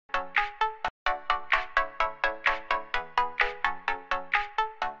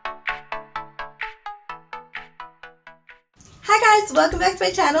guys, welcome back to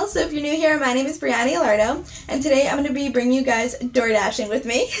my channel. So if you're new here, my name is Brianna Alardo, and today I'm going to be bringing you guys Doordashing with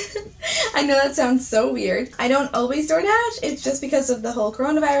me. I know that sounds so weird. I don't always DoorDash, it's just because of the whole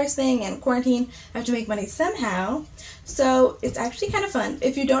coronavirus thing and quarantine. I have to make money somehow. So it's actually kind of fun.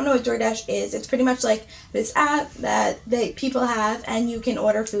 If you don't know what DoorDash is, it's pretty much like this app that people have and you can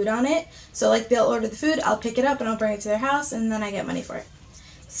order food on it. So like they'll order the food, I'll pick it up and I'll bring it to their house and then I get money for it.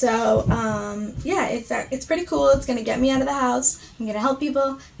 So, yeah, it's pretty cool. It's going to get me out of the house. I'm going to help people.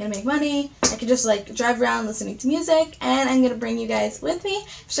 I'm going to make money. I can just, like, drive around listening to music. And I'm going to bring you guys with me,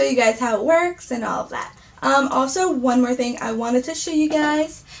 show you guys how it works and all of that. Also, one more thing I wanted to show you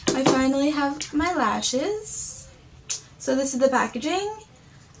guys. I finally have my lashes. So this is the packaging.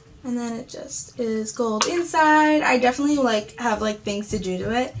 And then it just is gold inside. I definitely, like, have, like, things to do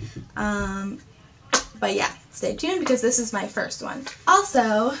to it. But yeah, stay tuned because this is my first one.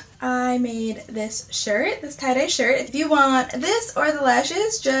 Also, I made this shirt, this tie-dye shirt. If you want this or the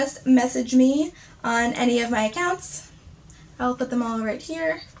lashes, just message me on any of my accounts. I'll put them all right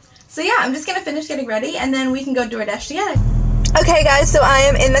here. So yeah, I'm just going to finish getting ready and then we can go DoorDash together. Okay guys, so I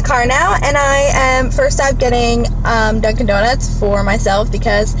am in the car now and I am first off getting Dunkin' Donuts for myself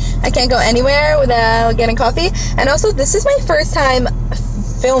because I can't go anywhere without getting coffee. And also, this is my first time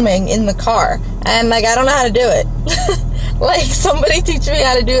filming in the car and like I don't know how to do it. Like somebody teach me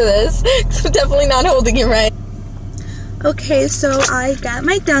how to do this. I'm definitely not holding it right. Okay, so I got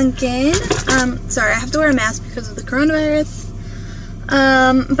my Dunkin'. Sorry, I have to wear a mask because of the coronavirus.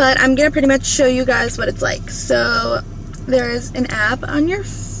 But I'm gonna pretty much show you guys what it's like. So there's an app on your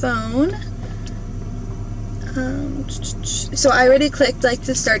phone. So I already clicked like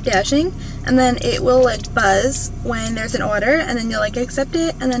to start dashing, and then it will like buzz when there's an order, and then you'll like accept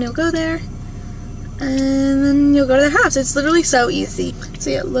it, and then you'll go there, and then you'll go to their house. It's literally so easy.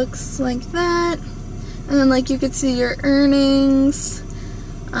 See, it looks like that, and then like you can see your earnings.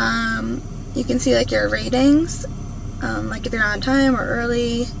 You can see like your ratings, like if you're on time or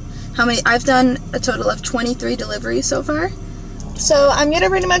early. How many? I've done a total of 23 deliveries so far. So I'm gonna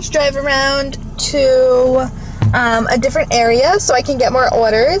pretty much drive around to a different area so I can get more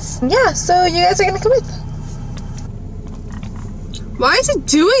orders. Yeah, so you guys are gonna come with. Why is it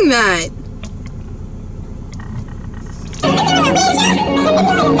doing that? I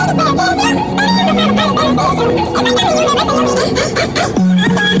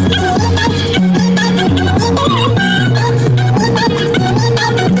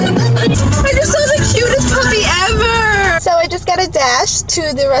just saw the cutest puppy ever! So I just got a dash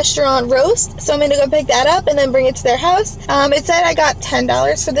to the restaurant roast, so I'm gonna go pick that up and then bring it to their house. It said I got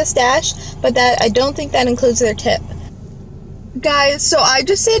 $10 for this dash, but that I don't think that includes their tip. Guys, so I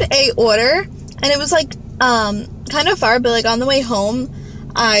just did a order, and it was like kind of far, but like on the way home,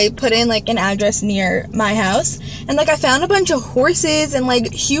 I put in like an address near my house, and like I found a bunch of horses and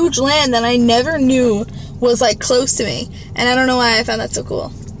like huge land that I never knew was like close to me, and I don't know why I found that so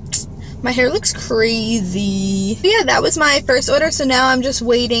cool. My hair looks crazy. But yeah, that was my first order, so now I'm just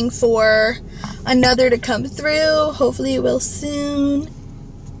waiting for another to come through. Hopefully it will soon.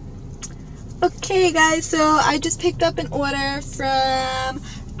 Okay guys, so I just picked up an order from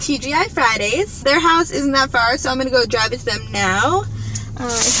TGI Fridays. Their house isn't that far, so I'm gonna go drive it to them now. I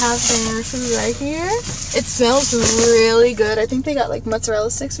have their food right here. It smells really good. I think they got like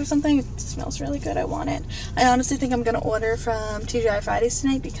mozzarella sticks or something. It smells really good. I want it. I honestly think I'm gonna order from TGI Fridays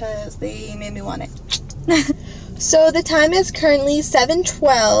tonight because they made me want it. So the time is currently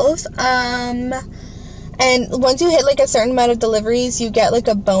 7:12. And once you hit like a certain amount of deliveries, you get like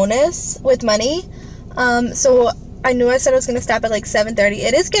a bonus with money. So I knew I said I was going to stop at like 7:30.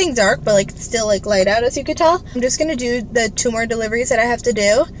 It is getting dark, but like it's still like light out, as you could tell. I'm just going to do the 2 more deliveries that I have to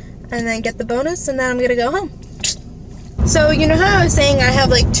do and then get the bonus, and then I'm going to go home. So you know how I was saying I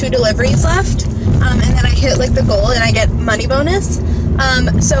have like 2 deliveries left, and then I hit like the goal and I get money bonus?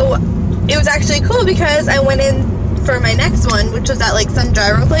 So it was actually cool because I went in for my next one, which was at like some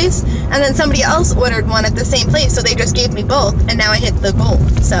gyro place, and then somebody else ordered one at the same place, so they just gave me both, and now I hit the goal.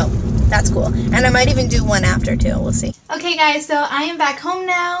 So that's cool. And I might even do one after too. We'll see. Okay guys, so I am back home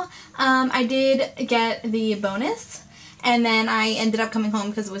now. I did get the bonus, and then I ended up coming home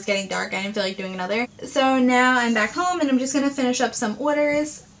because it was getting dark. I didn't feel like doing another. So now I'm back home and I'm just going to finish up some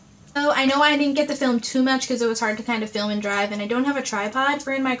orders. So I know I didn't get to film too much because it was hard to kind of film and drive, and I don't have a tripod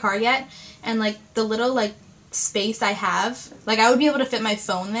for in my car yet. And like the little like space I have, like I would be able to fit my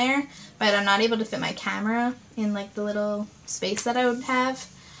phone there, but I'm not able to fit my camera in like the little space that I would have.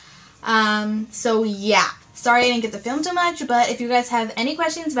 So yeah, sorry I didn't get to film too much, but if you guys have any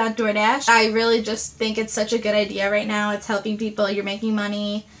questions about DoorDash, I really just think it's such a good idea right now. It's helping people, you're making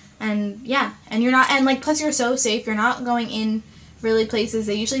money, and yeah, and you're not, and like plus you're so safe, you're not going in really places.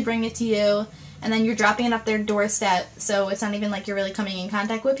 They usually bring it to you, and then you're dropping it off their doorstep, so it's not even like you're really coming in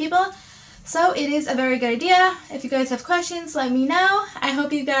contact with people. So it is a very good idea. If you guys have questions, let me know. I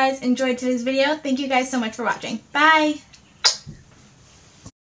hope you guys enjoyed today's video. Thank you guys so much for watching. Bye!